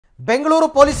Bengaluru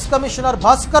police commissioner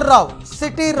Bhaskar Rao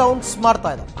city rounds ಮಾಡ್ತಾ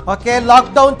ಇದ್ದಾರೆ. Okay,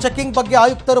 lockdown checking ಬಗ್ಗೆ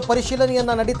ಆಯುಕ್ತರು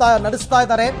ಪರಿಶೀಲನೆಯನ್ನ ನಡೆಸ್ತಾ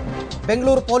ಇದ್ದಾರೆ.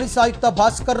 ಬೆಂಗಳೂರು ಪೊಲೀಸ್ ಆಯುಕ್ತ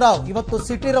ಭಾಸ್ಕರ್ ರಾವ್ ಇವತ್ತು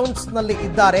ಸಿಟಿ ರೌಂಡ್ಸ್ ನಲ್ಲಿ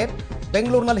ಇದ್ದಾರೆ.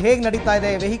 ಬೆಂಗಳೂರಿನಲ್ಲಿ ಹೇಗೆ ನಡೀತಾ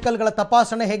ಇದೆ, ವೆಹಿಕಲ್ಗಳ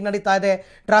ತಪಾಸಣೆ ಹೇಗೆ ನಡೀತಾ ಇದೆ,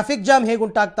 ಟ್ರಾಫಿಕ್ ಜಾಮ್ ಹೇಗೆ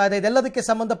ಉಂಟಾಗ್ತಾ ಇದೆ, ಇದೆಲ್ಲದಕ್ಕೆ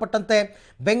ಸಂಬಂಧಪಟ್ಟಂತೆ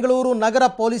ಬೆಂಗಳೂರು ನಗರ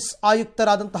ಪೊಲೀಸ್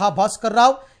ಆಯುಕ್ತರಾದಂತಹ ಭಾಸ್ಕರ್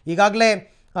ರಾವ್ ಈಗಾಗಲೇ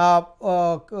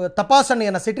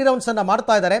ತಪಾಸಣೆಯನ್ನು ಸಿಟಿ ರೌಂಡ್ಸನ್ನು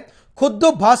ಮಾಡ್ತಾ ಇದ್ದಾರೆ. ಖುದ್ದು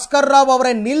ಭಾಸ್ಕರ್ ರಾವ್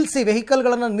ಅವರೇ ನಿಲ್ಲಿಸಿ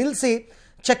ವೆಹಿಕಲ್ಗಳನ್ನು ನಿಲ್ಲಿಸಿ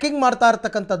ಚೆಕಿಂಗ್ ಮಾಡ್ತಾ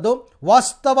ಇರತಕ್ಕಂಥದ್ದು,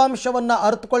 ವಾಸ್ತವಾಂಶವನ್ನು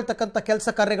ಅರಿತುಕೊಳ್ತಕ್ಕಂಥ ಕೆಲಸ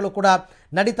ಕಾರ್ಯಗಳು ಕೂಡ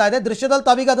ನಡೀತಾ ಇದೆ. ದೃಶ್ಯದಲ್ಲಿ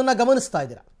ತಾವೀಗ ಅದನ್ನು ಗಮನಿಸ್ತಾ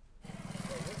ಇದ್ದೀರಾ.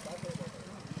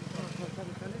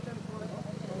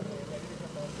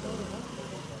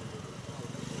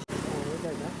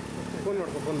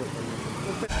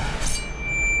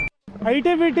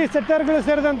 ITBT ಸೆಕ್ಟರ್ಗಳು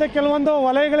ಸೇರಿದಂತೆ ಕೆಲವೊಂದು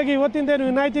ವಲಯಗಳಿಗೆ ಇವತ್ತಿಂದ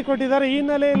ವಿನಾಯಿತಿ ಕೊಟ್ಟಿದ್ದಾರೆ. ಈ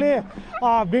ಹಿನ್ನೆಲೆಯಲ್ಲಿ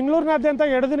ಬೆಂಗಳೂರಿನಾದ್ಯಂತ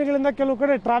 2 ದಿನಗಳಿಂದ ಕೆಲವು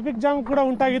ಕಡೆ ಟ್ರಾಫಿಕ್ ಜಾಮ್ ಕೂಡ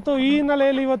ಉಂಟಾಗಿತ್ತು. ಈ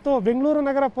ಹಿನ್ನೆಲೆಯಲ್ಲಿ ಇವತ್ತು ಬೆಂಗಳೂರು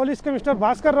ನಗರ ಪೊಲೀಸ್ ಕಮಿಷನರ್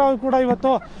ಭಾಸ್ಕರ್ ರಾವ್ ಕೂಡ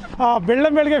ಇವತ್ತು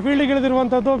ಬೆಳ್ಳಂಬೆಳಗ್ಗೆ ಫೀಲ್ಡಿಗೆ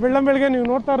ಇಳಿದಿರುವಂಥದ್ದು. ಬೆಳ್ಳಂಬೆಳಗ್ಗೆ ನೀವು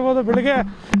ನೋಡ್ತಾ ಇರ್ಬೋದು, ಬೆಳಗ್ಗೆ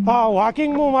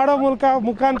ವಾಕಿಂಗ್ ಮಾಡೋ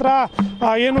ಮುಖಾಂತರ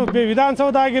ಏನು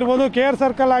ವಿಧಾನಸೌಧ ಆಗಿರ್ಬೋದು, KR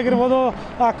ಸರ್ಕಲ್ ಆಗಿರ್ಬೋದು,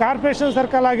 ಕಾರ್ಪೊರೇಷನ್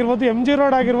ಸರ್ಕಲ್ ಆಗಿರ್ಬೋದು, MG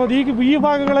ರೋಡ್ ಆಗಿರ್ಬೋದು, ಈ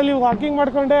ಭಾಗಗಳಲ್ಲಿ ವಾಕಿಂಗ್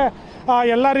ಮಾಡಿಕೊಂಡೇ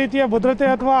ಎಲ್ಲ ರೀತಿಯ ಭದ್ರತೆ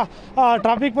ಅಥವಾ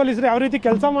ಟ್ರಾಫಿಕ್ ಪೊಲೀಸರು ಯಾವ ರೀತಿ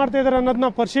ಕೆಲಸ ಮಾಡ್ತಾ ಇದ್ದಾರೆ ಅನ್ನೋದನ್ನ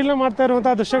ಪರಿಶೀಲನೆ ಮಾಡ್ತಾ ಇರುವಂಥ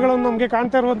ದೃಶ್ಯಗಳನ್ನು ನಮಗೆ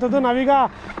ಕಾಣ್ತಾ ಇರುವಂಥದ್ದು. ನಾವೀಗ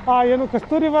ಏನು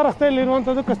ಕಸ್ತೂರಿಬಾ ರಸ್ತೆಯಲ್ಲಿ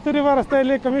ಇರುವಂಥದ್ದು. ಕಸ್ತೂರಿಬಾ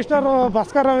ರಸ್ತೆಯಲ್ಲಿ ಕಮಿಷನರ್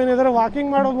ಭಾಸ್ಕರ್ ರಾವ್ ಏನಿದ್ದಾರೆ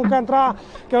ವಾಕಿಂಗ್ ಮಾಡೋ ಮುಖಾಂತರ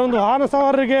ಕೆಲವೊಂದು ವಾಹನ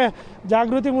ಸವಾರರಿಗೆ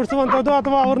ಜಾಗೃತಿ ಮೂಡಿಸುವಂಥದ್ದು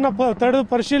ಅಥವಾ ಅವ್ರನ್ನ ತಡೆದು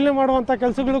ಪರಿಶೀಲನೆ ಮಾಡುವಂಥ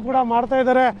ಕೆಲಸಗಳು ಕೂಡ ಮಾಡ್ತಾ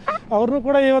ಇದ್ದಾರೆ. ಅವ್ರನ್ನೂ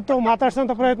ಕೂಡ ಇವತ್ತು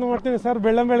ಮಾತಾಡ್ಸೋಂಥ ಪ್ರಯತ್ನ ಮಾಡ್ತೀನಿ. ಸರ್,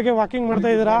 ಬೆಳ್ಳಂಬೆಳಗ್ಗೆ ವಾಕಿಂಗ್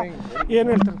ಮಾಡ್ತಾ ಇದ್ದೀರಾ, ಏನು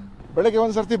ಹೇಳ್ತಾರೆ? ಬೆಳಗ್ಗೆ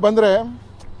ಒಂದು ಸರ್ತಿ ಬಂದರೆ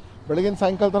ಬೆಳಗಿನ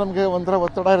ಸಾಯಂಕಾಲ ನಮಗೆ ಒಂಥರ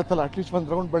ಒತ್ತಡ ಇರುತ್ತಲ್ಲ. ಅಟ್ಲೀಸ್ಟ್ ಒಂದು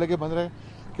ರೌಂಡ್ ಬೆಳಗ್ಗೆ ಬಂದರೆ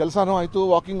ಕೆಲಸನೂ ಆಯಿತು,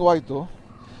 ವಾಕಿಂಗು ಆಯಿತು.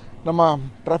 ನಮ್ಮ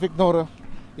ಟ್ರಾಫಿಕ್ನವರು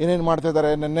ಏನೇನು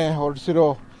ಮಾಡ್ತಾಯಿದ್ದಾರೆ, ನಿನ್ನೆ ಹೊರಡಿಸಿರೋ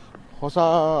ಹೊಸ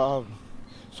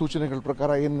ಸೂಚನೆಗಳ ಪ್ರಕಾರ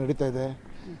ಏನು ನಡೀತಾ ಇದೆ,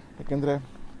 ಯಾಕೆಂದರೆ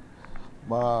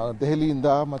ದೆಹಲಿಯಿಂದ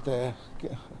ಮತ್ತು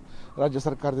ರಾಜ್ಯ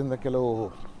ಸರ್ಕಾರದಿಂದ ಕೆಲವು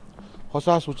ಹೊಸ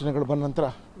ಸೂಚನೆಗಳು ಬಂದ ನಂತರ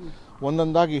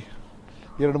ಒಂದೊಂದಾಗಿ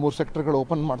 2-3 ಸೆಕ್ಟರ್ಗಳು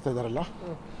ಓಪನ್ ಮಾಡ್ತಾ ಇದ್ದಾರಲ್ಲ.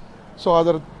 ಸೊ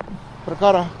ಅದರ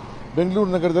ಪ್ರಕಾರ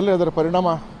ಬೆಂಗಳೂರು ನಗರದಲ್ಲಿ ಅದರ ಪರಿಣಾಮ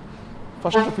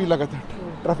ಫಸ್ಟ್ ಫೀಲ್ ಆಗುತ್ತೆ.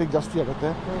 ಟ್ರಾಫಿಕ್ ಜಾಸ್ತಿ ಆಗುತ್ತೆ.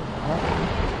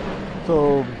 ಸೊ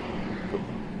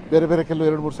ಬೇರೆ ಬೇರೆ ಕೆಲವು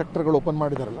 2-3 ಸೆಕ್ಟರ್ಗಳು ಓಪನ್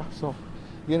ಮಾಡಿದಾರಲ್ಲ. ಸೊ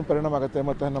ಏನು ಪರಿಣಾಮ ಆಗುತ್ತೆ,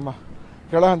 ಮತ್ತು ನಮ್ಮ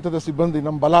ಕೆಳ ಹಂತದ ಸಿಬ್ಬಂದಿ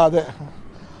ನಮ್ಮ ಬಲ ಅದೇ,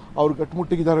 ಅವ್ರು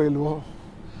ಗಟ್ಟಿಮುಟ್ಟಿಗಿದ್ದಾರೋ ಇಲ್ವೋ,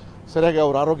 ಸರಿಯಾಗಿ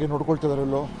ಅವ್ರ ಆರೋಗ್ಯ ನೋಡ್ಕೊಳ್ತಿದಾರೋ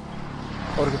ಇಲ್ವೋ,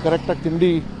 ಅವ್ರಿಗೆ ಕರೆಕ್ಟಾಗಿ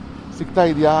ತಿಂಡಿ ಸಿಗ್ತಾ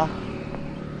ಇದೆಯಾ,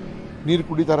 ನೀರು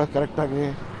ಕುಡಿತಾರ ಕರೆಕ್ಟಾಗಿ,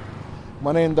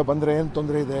 ಮನೆಯಿಂದ ಬಂದರೆ ಏನು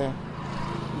ತೊಂದರೆ ಇದೆ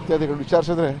ಇತ್ಯಾದಿಗಳು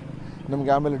ವಿಚಾರಿಸಿದ್ರೆ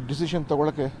ನಮಗೆ ಆಮೇಲೆ ಡಿಸಿಷನ್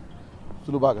ತೊಗೊಳಕ್ಕೆ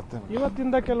ಸುಲಭ ಆಗುತ್ತೆ.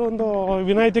 ಇವತ್ತಿಂದ ಕೆಲವೊಂದು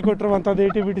ವಿನಾಯಿತಿ ಕೊಟ್ಟಿರುವಂಥದ್ದು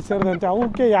ITBT ಸೇರಿದಂತೆ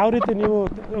ಅವಕ್ಕೆ ಯಾವ ರೀತಿ ನೀವು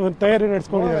ತಯಾರಿ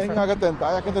ನಡೆಸ್ಕೊಂಡಿದ್ದೀರಾ? ಹೆಂಗಾಗತ್ತೆ ಅಂತ,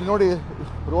 ಯಾಕಂದರೆ ನೋಡಿ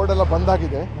ರೋಡೆಲ್ಲ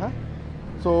ಬಂದಾಗಿದೆ.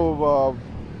 ಸೊ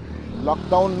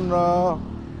ಲಾಕ್ಡೌನ್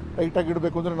ಟೈಟಾಗಿ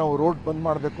ಇಡಬೇಕು ಅಂದರೆ ನಾವು ರೋಡ್ ಬಂದ್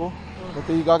ಮಾಡಬೇಕು.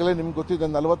 ಮತ್ತು ಈಗಾಗಲೇ ನಿಮ್ಗೆ ಗೊತ್ತಿದೆ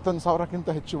 41,000ಕ್ಕಿಂತ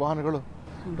ಹೆಚ್ಚು ವಾಹನಗಳು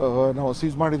ನಾವು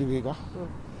ಸೀಸ್ ಮಾಡಿದ್ದೀವಿ ಈಗ.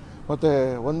 ಮತ್ತು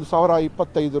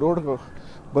 1,025 ರೋಡ್ಗಳು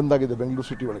ಬಂದಾಗಿದೆ ಬೆಂಗಳೂರು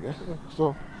ಸಿಟಿ ಒಳಗೆ. ಸೊ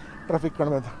ಟ್ರಾಫಿಕ್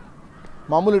ಕಡಿಮೆ,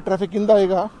 ಮಾಮೂಲಿ ಟ್ರಾಫಿಕ್ಕಿಂದ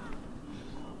ಈಗ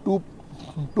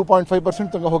 2.5%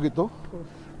 ತನಕ ಹೋಗಿತ್ತು.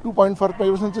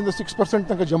 2.5%ಇಂದ 6%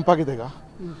 ತನಕ ಜಂಪ್ ಆಗಿದೆ ಈಗ.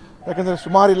 ಯಾಕಂದರೆ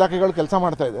ಸುಮಾರು ಇಲಾಖೆಗಳು ಕೆಲಸ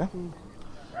ಮಾಡ್ತಾ ಇದೆ.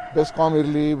 ಬೆಸ್ಕಾಮ್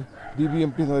ಇರಲಿ,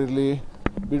 BBMPನವ್ರು ಇರಲಿ,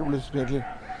 BWSP ಇರಲಿ,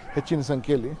 ಹೆಚ್ಚಿನ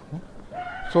ಸಂಖ್ಯೆಯಲ್ಲಿ.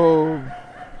 ಸೊ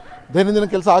ದೈನಂದಿನ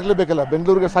ಕೆಲಸ ಆಗಲೇಬೇಕಲ್ಲ,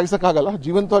 ಬೆಂಗಳೂರಿಗೆ ಸಾಯಿಸೋಕ್ಕಾಗಲ್ಲ,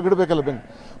 ಜೀವಂತವಾಗಿಡಬೇಕಲ್ಲ.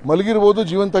 ಮಲಗಿರ್ಬೋದು,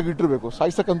 ಜೀವಂತವಾಗಿ ಇಟ್ಟಿರಬೇಕು,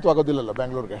 ಸಾಯಿಸಕ್ಕಂತೂ ಆಗೋದಿಲ್ಲಲ್ಲ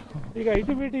ಬೆಂಗಳೂರಿಗೆ. ಈಗ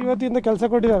ITBT ಇವತ್ತಿಂದ ಕೆಲಸ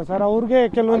ಕೊಟ್ಟಿದ್ದಾರೆ ಸರ್. ಅವ್ರಿಗೆ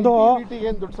ಕೆಲವೊಂದು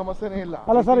ಏನು ದೊಡ್ಡ ಸಮಸ್ಯೆನೇ ಇಲ್ಲ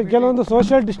ಅಲ್ಲ ಸರ್, ಕೆಲವೊಂದು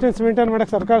ಸೋಷಿಯಲ್ ಡಿಸ್ಟೆನ್ಸ್ ಮೇಂಟೈನ್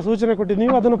ಮಾಡೋಕ್ಕೆ ಸರ್ಕಾರ ಸೂಚನೆ ಕೊಟ್ಟಿದ್ದು,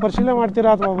 ನೀವು ಅದನ್ನು ಪರಿಶೀಲನೆ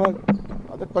ಮಾಡ್ತೀರಾ ಅಥವಾ?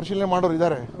 ಅದಕ್ಕೆ ಪರಿಶೀಲನೆ ಮಾಡೋರು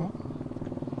ಇದ್ದಾರೆ.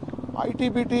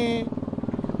 ITBT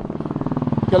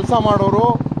ಕೆಲಸ ಮಾಡೋರು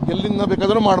ಎಲ್ಲಿಂದ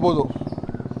ಬೇಕಾದರೂ ಮಾಡ್ಬೋದು,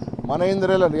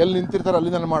 ಮನೆಯಿಂದಲೇ ಎಲ್ಲಿ ನಿಂತಿರ್ತಾರೆ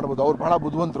ಅಲ್ಲಿಂದ ಮಾಡ್ಬೋದು. ಅವ್ರು ಭಾಳ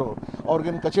ಬುದ್ಧಿವಂತರು.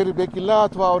 ಅವ್ರಿಗೇನು ಕಚೇರಿ ಬೇಕಿಲ್ಲ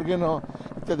ಅಥವಾ ಅವ್ರಿಗೇನು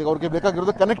ಇತ್ಯಾದಿ. ಅವ್ರಿಗೆ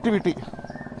ಬೇಕಾಗಿರೋದು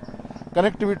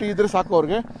ಕನೆಕ್ಟಿವಿಟಿ ಇದ್ದರೆ ಸಾಕು.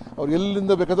 ಅವ್ರಿಗೆ ಅವ್ರು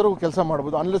ಎಲ್ಲಿಂದ ಬೇಕಾದರೂ ಕೆಲಸ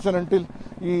ಮಾಡ್ಬೋದು. ಅನ್ಲೆಸ್ ಆ್ಯಂಡ್ ಅಂಟಿಲ್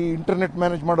ಈ ಇಂಟರ್ನೆಟ್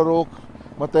ಮ್ಯಾನೇಜ್ ಮಾಡೋರು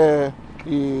ಮತ್ತು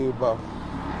ಈ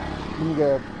ನಿಮಗೆ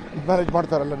ಮ್ಯಾನೇಜ್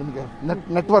ಮಾಡ್ತಾರಲ್ಲ, ನಿಮಗೆ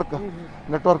ನೆಟ್ವರ್ಕ್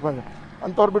ಮ್ಯಾನೇಜ್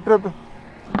ಅಂಥವ್ರು ಬಿಟ್ಟರೆ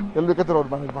ಎಲ್ಲಿ ಬೇಕಾದ್ರೆ ಅವ್ರು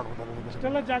ಮ್ಯಾನೇಜ್ ಮಾಡ್ಬೋದು.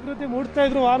 ಇಷ್ಟೆಲ್ಲ ಜಾಗೃತಿ ಮೂಡಿಸ್ತಾ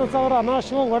ಇದ್ರು, ವಾಹನ ಸವಾರ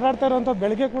ಅನಾವಶ್ಯವಾಗಿ ಓಡಾಡ್ತಾ ಇರುವಂಥದ್ದು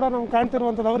ಬೆಳಗ್ಗೆ ಕೂಡ ನಮ್ಗೆ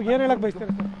ಕಾಣ್ತಿರುವಂಥದ್ದು. ಅವ್ರಿಗೆ ಏನು ಹೇಳಕ್ಕೆ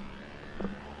ಬಯಸ್ತಾರೆ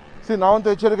ಸರ್? ನಾವಂತೂ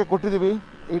ಎಚ್ಚರಿಕೆ ಕೊಟ್ಟಿದ್ದೀವಿ.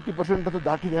 80% ಅದು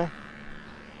ದಾಟಿದೆ.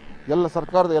 ಎಲ್ಲ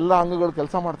ಸರ್ಕಾರದ ಎಲ್ಲ ಅಂಗಗಳು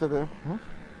ಕೆಲಸ ಮಾಡ್ತಿದೆ.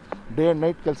 ಡೇ ಆ್ಯಂಡ್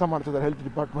ನೈಟ್ ಕೆಲಸ ಮಾಡ್ತಿದ್ದಾರೆ. ಹೆಲ್ತ್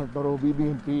ಡಿಪಾರ್ಟ್ಮೆಂಟ್ನವರು,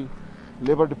 BBMP,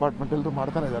 ಲೇಬರ್ ಡಿಪಾರ್ಟ್ಮೆಂಟ್ ಎಲ್ಲರೂ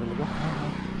ಮಾಡ್ತಾನೆ ಇದ್ದಾರೆ. ಈಗ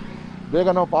ಬೇಗ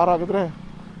ನಾವು ಪಾರಾಗಿದ್ರೆ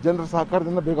ಜನರ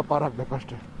ಸಹಕಾರದಿಂದ ಬೇಗ ಪಾರಾಗಬೇಕು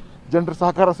ಅಷ್ಟೇ. ಜನರ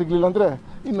ಸಹಕಾರ ಸಿಗಲಿಲ್ಲ ಅಂದರೆ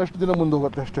ಇನ್ನಷ್ಟು ದಿನ ಮುಂದೆ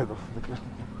ಹೋಗುತ್ತೆ ಅಷ್ಟೇ. ಅದು ಅದಕ್ಕೆ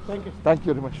thank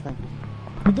you very much. Thank you.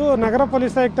 ಇದು ನಗರ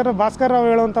ಪೊಲೀಸ್ ಆಯುಕ್ತರು ಭಾಸ್ಕರ್ ರಾವ್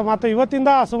ಹೇಳುವಂಥ ಮಾತು. ಇವತ್ತಿಂದ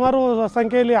ಸುಮಾರು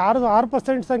ಸಂಖ್ಯೆಯಲ್ಲಿ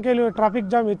 6% ಸಂಖ್ಯೆಯಲ್ಲಿ ಟ್ರಾಫಿಕ್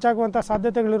ಜಾಮ್ ಹೆಚ್ಚಾಗುವಂಥ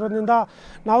ಸಾಧ್ಯತೆಗಳಿರೋದ್ರಿಂದ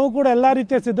ನಾವು ಕೂಡ ಎಲ್ಲ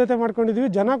ರೀತಿಯ ಸಿದ್ಧತೆ ಮಾಡ್ಕೊಂಡಿದ್ದೀವಿ.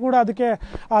 ಜನ ಕೂಡ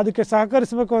ಅದಕ್ಕೆ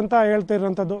ಸಹಕರಿಸಬೇಕು ಅಂತ ಹೇಳ್ತಾ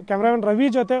ಇರುವಂಥದ್ದು. ಕ್ಯಾಮ್ರಾಮನ್ ರವಿ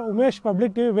ಜೊತೆ ಉಮೇಶ್,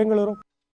 ಪಬ್ಲಿಕ್ ಟಿವಿ, ಬೆಂಗಳೂರು.